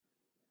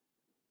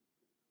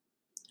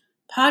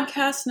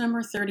Podcast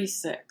number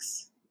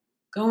 36,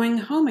 Going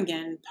Home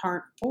Again,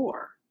 Part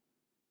 4.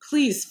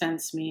 Please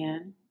Fence Me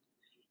In.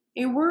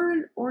 A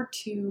Word or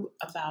Two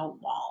About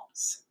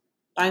Walls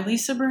by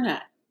Lisa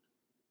Burnett.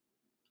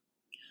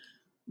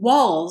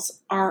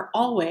 Walls are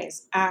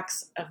always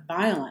acts of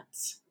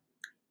violence.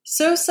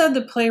 So said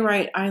the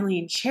playwright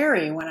Eileen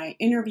Cherry when I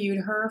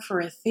interviewed her for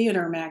a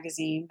theater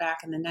magazine back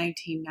in the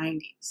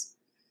 1990s.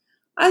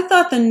 I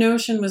thought the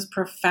notion was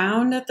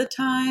profound at the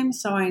time,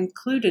 so I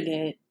included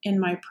it in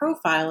my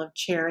profile of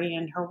Cherry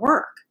and her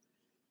work.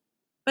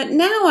 But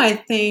now I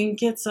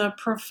think it's a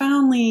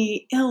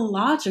profoundly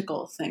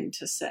illogical thing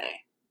to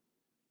say.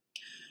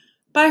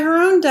 By her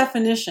own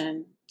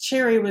definition,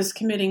 Cherry was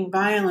committing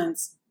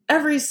violence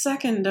every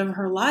second of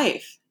her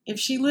life if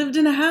she lived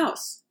in a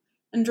house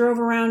and drove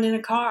around in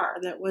a car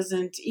that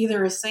wasn't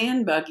either a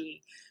sand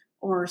buggy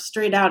or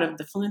straight out of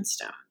the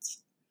Flintstones.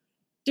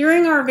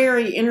 During our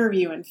very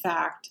interview, in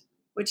fact,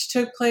 which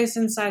took place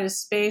inside a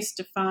space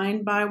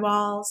defined by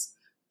walls,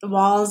 the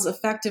walls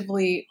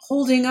effectively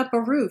holding up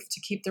a roof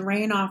to keep the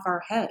rain off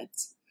our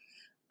heads,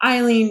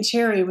 Eileen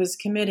Cherry was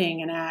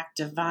committing an act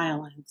of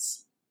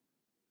violence.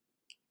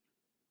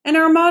 In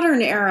our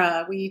modern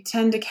era, we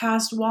tend to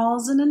cast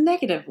walls in a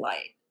negative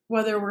light,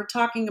 whether we're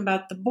talking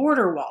about the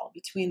border wall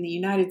between the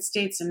United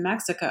States and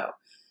Mexico,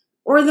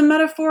 or the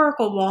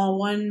metaphorical wall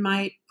one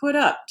might put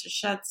up to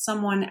shut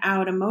someone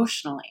out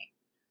emotionally.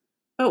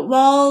 But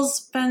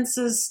walls,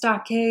 fences,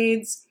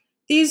 stockades,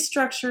 these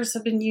structures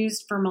have been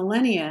used for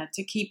millennia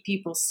to keep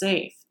people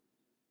safe.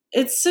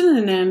 Its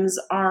synonyms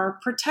are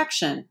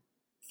protection,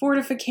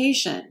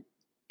 fortification,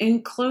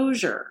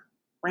 enclosure,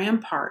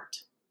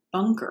 rampart,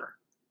 bunker.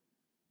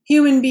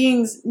 Human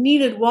beings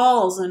needed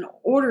walls in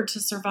order to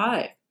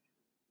survive.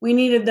 We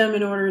needed them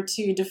in order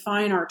to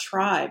define our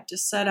tribe, to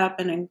set up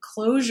an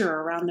enclosure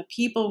around the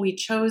people we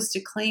chose to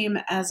claim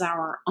as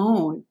our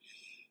own,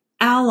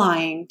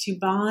 allying to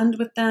bond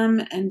with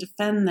them and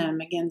defend them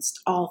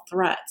against all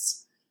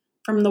threats,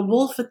 from the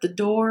wolf at the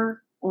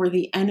door or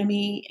the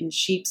enemy in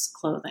sheep's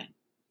clothing.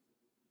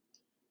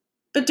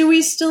 But do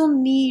we still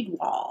need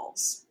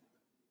walls?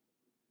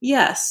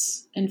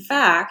 Yes, in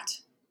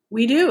fact,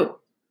 we do.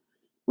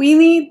 We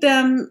need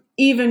them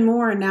even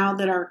more now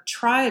that our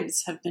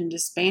tribes have been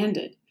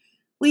disbanded,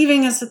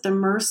 leaving us at the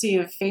mercy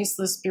of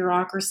faceless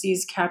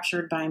bureaucracies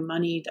captured by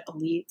moneyed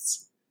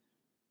elites.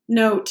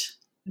 Note,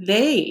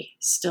 they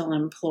still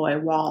employ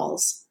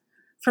walls,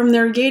 from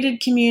their gated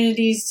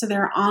communities to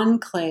their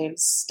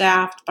enclaves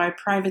staffed by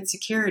private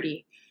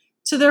security,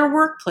 to their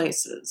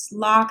workplaces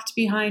locked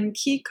behind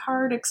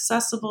keycard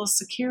accessible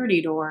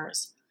security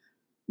doors.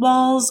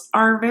 Walls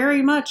are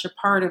very much a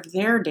part of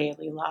their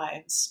daily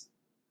lives.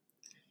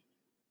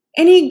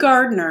 Any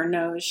gardener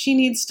knows she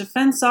needs to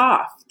fence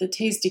off the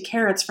tasty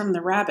carrots from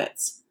the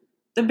rabbits,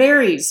 the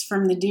berries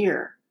from the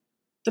deer,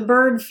 the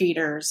bird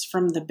feeders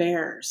from the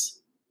bears.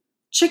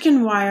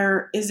 Chicken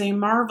wire is a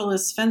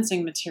marvelous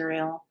fencing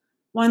material,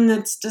 one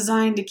that's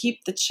designed to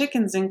keep the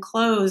chickens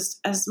enclosed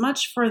as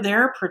much for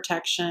their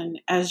protection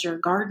as your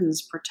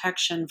garden's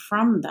protection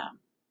from them.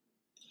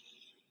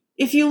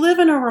 If you live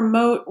in a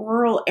remote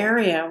rural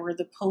area where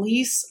the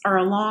police are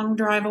a long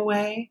drive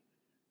away,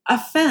 a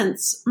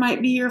fence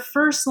might be your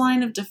first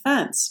line of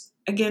defense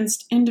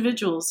against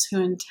individuals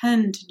who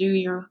intend to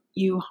do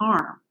you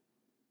harm.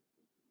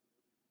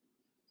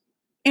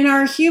 In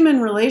our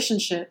human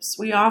relationships,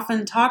 we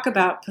often talk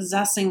about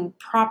possessing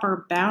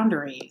proper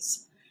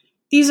boundaries.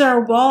 These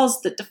are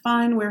walls that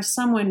define where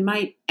someone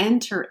might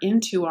enter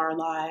into our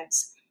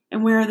lives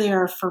and where they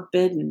are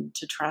forbidden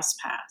to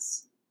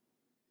trespass.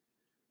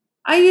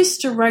 I used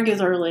to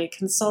regularly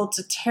consult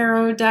a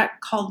tarot deck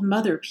called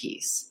Mother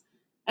Peace,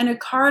 and a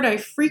card I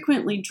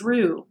frequently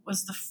drew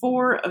was the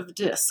Four of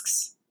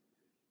Discs.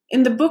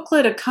 In the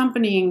booklet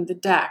accompanying the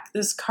deck,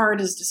 this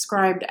card is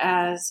described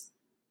as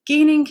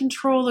gaining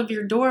control of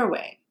your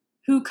doorway,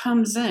 who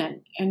comes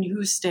in and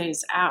who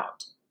stays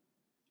out.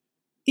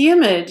 The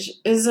image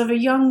is of a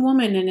young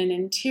woman in an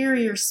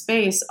interior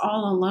space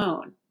all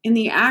alone, in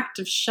the act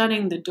of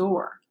shutting the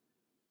door.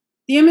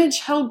 The image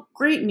held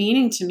great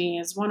meaning to me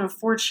as one of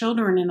 4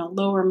 children in a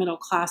lower middle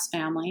class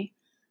family.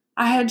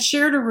 I had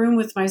shared a room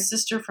with my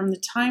sister from the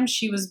time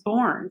she was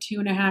born,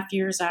 2.5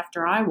 years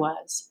after I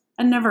was,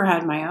 and never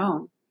had my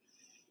own.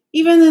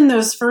 Even in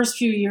those first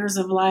few years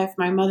of life,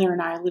 my mother and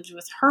I lived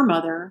with her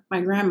mother, my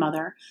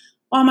grandmother,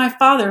 while my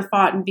father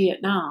fought in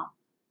Vietnam.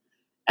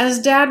 As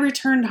Dad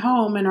returned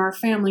home and our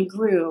family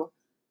grew,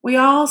 we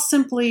all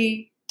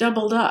simply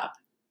doubled up.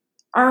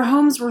 Our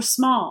homes were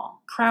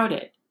small,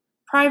 crowded.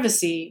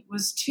 Privacy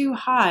was too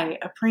high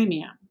a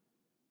premium.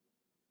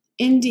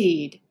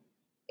 Indeed,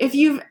 if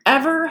you've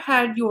ever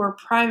had your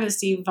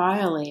privacy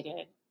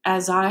violated,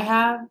 as I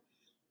have,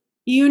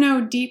 you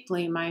know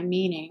deeply my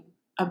meaning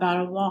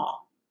about a wall.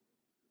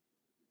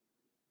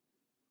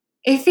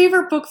 A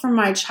favorite book from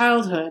my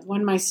childhood,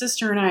 one my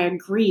sister and I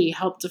agree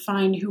helped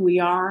define who we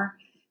are,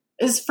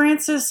 is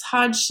Frances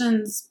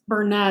Hodgson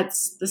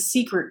Burnett's The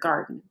Secret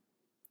Garden.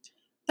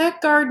 That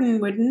garden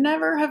would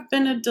never have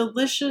been a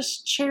delicious,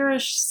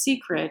 cherished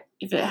secret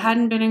if it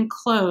hadn't been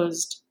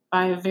enclosed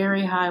by a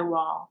very high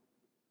wall.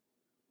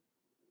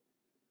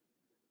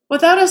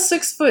 Without a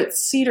 6-foot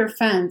cedar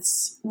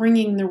fence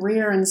ringing the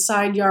rear and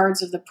side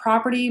yards of the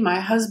property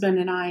my husband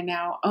and I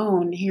now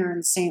own here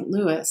in St.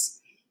 Louis,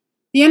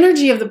 the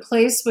energy of the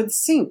place would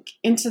sink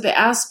into the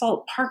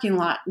asphalt parking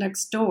lot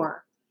next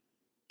door.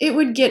 It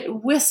would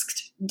get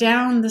whisked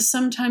down the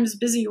sometimes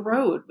busy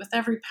road with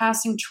every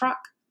passing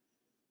truck.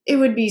 It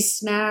would be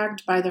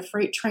snagged by the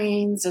freight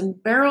trains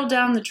and barrel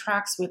down the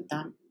tracks with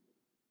them.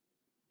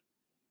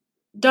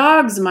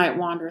 Dogs might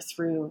wander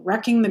through,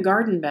 wrecking the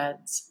garden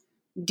beds.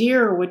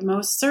 Deer would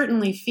most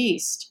certainly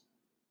feast.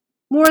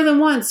 More than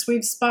once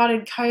we've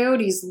spotted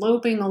coyotes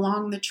loping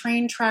along the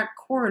train track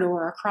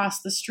corridor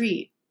across the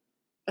street,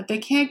 but they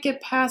can't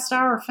get past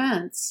our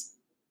fence.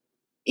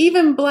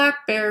 Even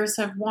black bears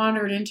have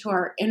wandered into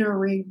our inner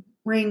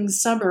ring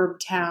suburb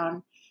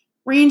town,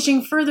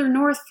 ranging further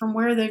north from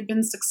where they've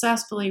been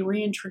successfully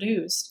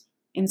reintroduced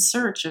in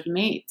search of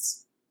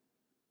mates.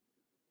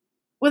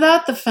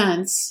 Without the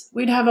fence,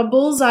 we'd have a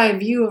bullseye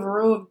view of a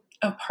row of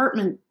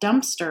apartment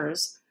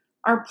dumpsters.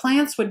 Our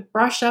plants would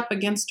brush up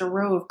against a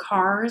row of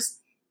cars,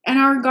 and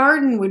our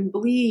garden would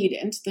bleed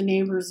into the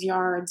neighbors'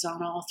 yards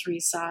on all 3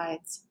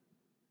 sides.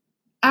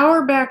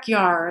 Our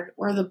backyard,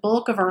 where the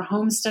bulk of our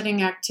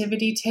homesteading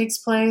activity takes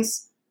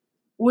place,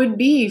 would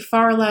be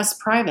far less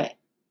private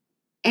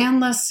and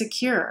less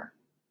secure.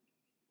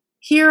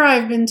 Here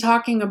I've been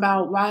talking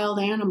about wild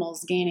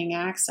animals gaining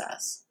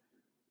access.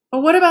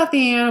 But what about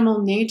the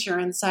animal nature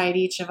inside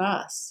each of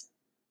us?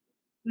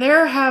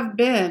 There have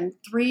been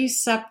 3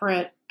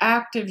 separate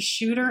active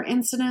shooter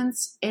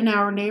incidents in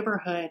our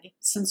neighborhood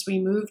since we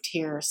moved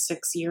here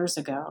 6 years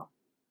ago.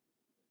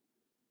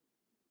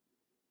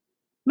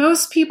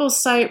 Most people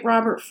cite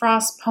Robert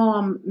Frost's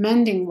poem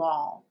Mending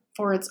Wall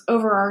for its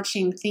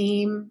overarching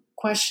theme,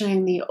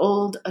 questioning the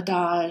old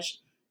adage,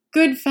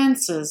 good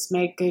fences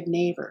make good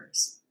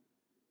neighbors.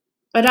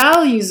 But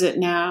I'll use it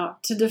now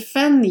to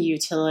defend the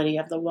utility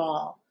of the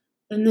wall,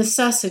 the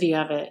necessity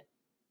of it,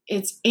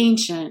 its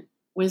ancient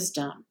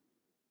wisdom.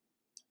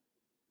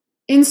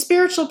 In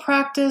spiritual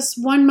practice,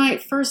 one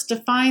might first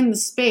define the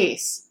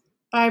space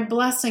by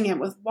blessing it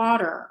with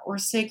water or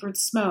sacred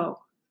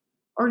smoke,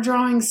 or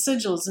drawing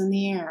sigils in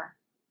the air.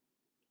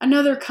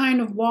 Another kind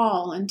of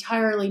wall,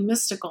 entirely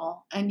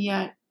mystical and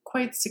yet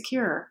quite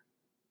secure.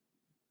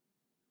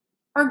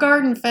 Our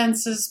garden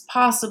fence is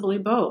possibly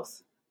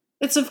both.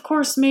 It's of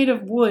course made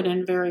of wood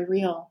and very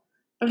real,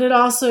 but it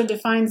also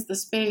defines the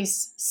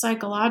space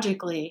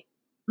psychologically,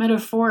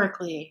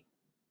 metaphorically,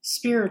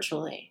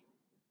 spiritually.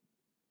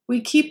 We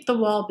keep the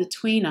wall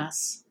between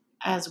us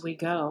as we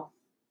go.